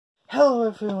Hello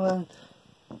everyone,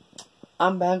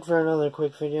 I'm back for another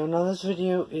quick video. Now this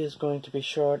video is going to be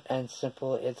short and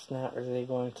simple. It's not really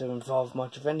going to involve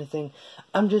much of anything.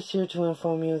 I'm just here to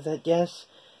inform you that yes,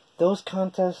 those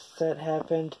contests that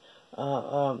happened,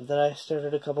 that I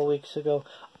started a couple weeks ago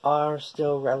are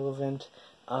still relevant.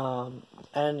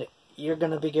 And you're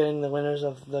going to be getting the winners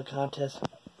of the contest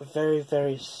very,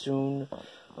 very soon.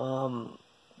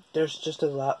 There's just a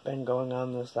lot been going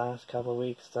on this last couple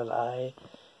weeks that I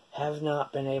have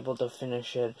not been able to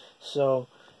finish it. So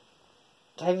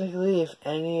technically, if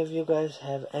any of you guys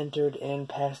have entered in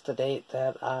past the date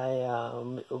that I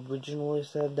originally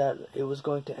said that it was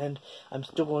going to end, I'm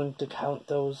still going to count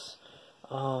those.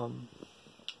 I'm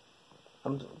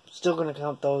still going to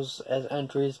count those as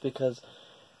entries because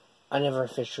I never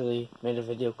officially made a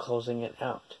video closing it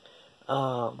out.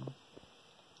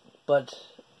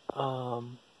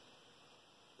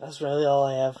 That's really all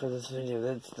I have for this video.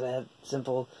 It's that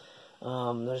simple.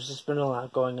 There's just been a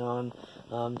lot going on.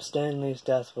 Stan Lee's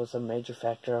death was a major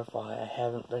factor of why I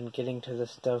haven't been getting to this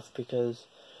stuff, because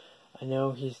I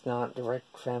know he's not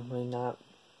direct family, not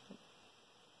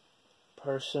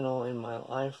personal in my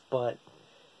life, but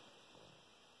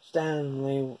Stan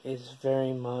Lee is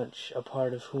very much a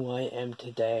part of who I am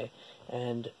today,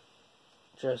 and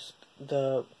just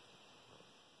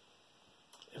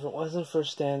if it wasn't for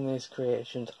Stan Lee's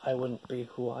creations, I wouldn't be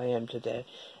who I am today.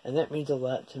 And that means a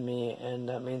lot to me, and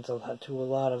that means a lot to a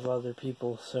lot of other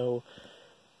people. So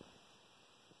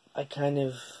I kind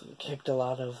of kicked a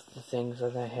lot of the things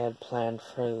that I had planned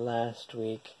for last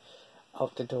week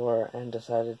out the door and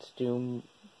decided to do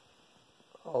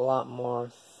a lot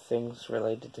more things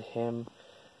related to him.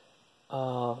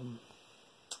 So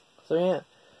yeah.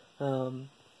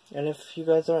 And if you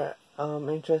guys are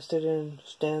interested in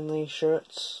Stan Lee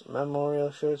shirts, memorial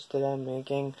shirts that I'm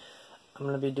making, I'm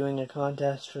going to be doing a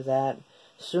contest for that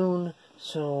soon.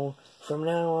 So from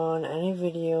now on, any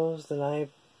videos that I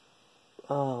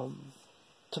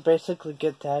to basically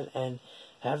get that and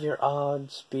have your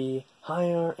odds be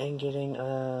higher in getting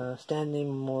a Stan Lee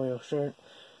memorial shirt,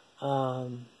 all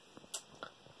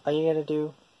you gotta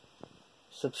do,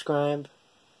 subscribe,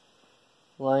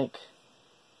 like,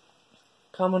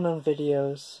 comment on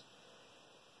videos.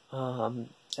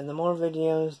 And the more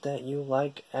videos that you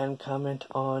like and comment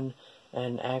on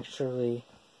and actually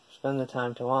spend the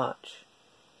time to watch,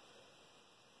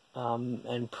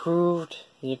 and proved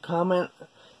you comment,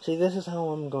 see, this is how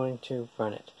I'm going to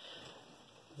run it.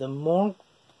 The more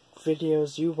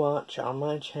videos you watch on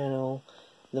my channel,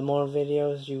 the more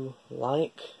videos you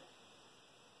like,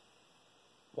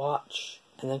 watch,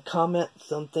 and then comment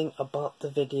something about the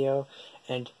video,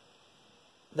 and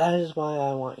that is why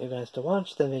I want you guys to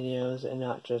watch the videos and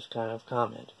not just kind of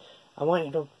comment. I want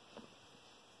you to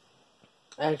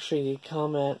actually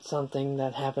comment something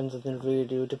that happens in the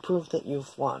video to prove that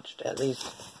you've watched at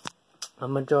least a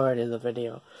majority of the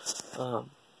video.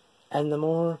 And the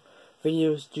more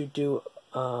videos you do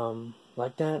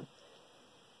like that,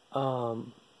 the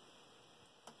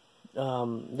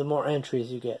more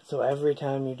entries you get. So every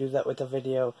time you do that with a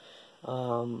video,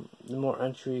 the more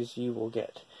entries you will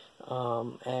get.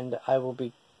 And I will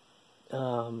be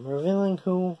revealing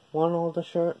who won all the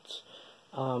shirts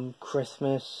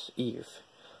Christmas Eve.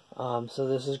 So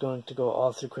this is going to go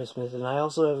all through Christmas, and I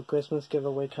also have a Christmas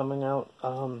giveaway coming out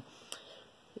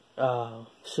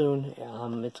soon.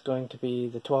 It's going to be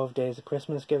the 12 days of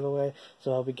Christmas giveaway,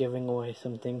 so I'll be giving away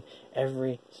something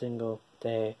every single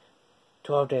day,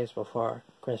 12 days before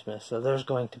Christmas. So there's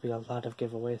going to be a lot of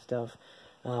giveaway stuff,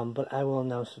 but I will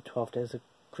announce the 12 days of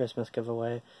Christmas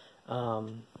giveaway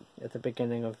at the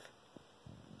beginning of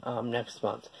next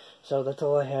month. So that's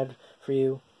all I had for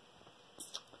you.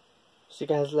 See you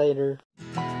guys later.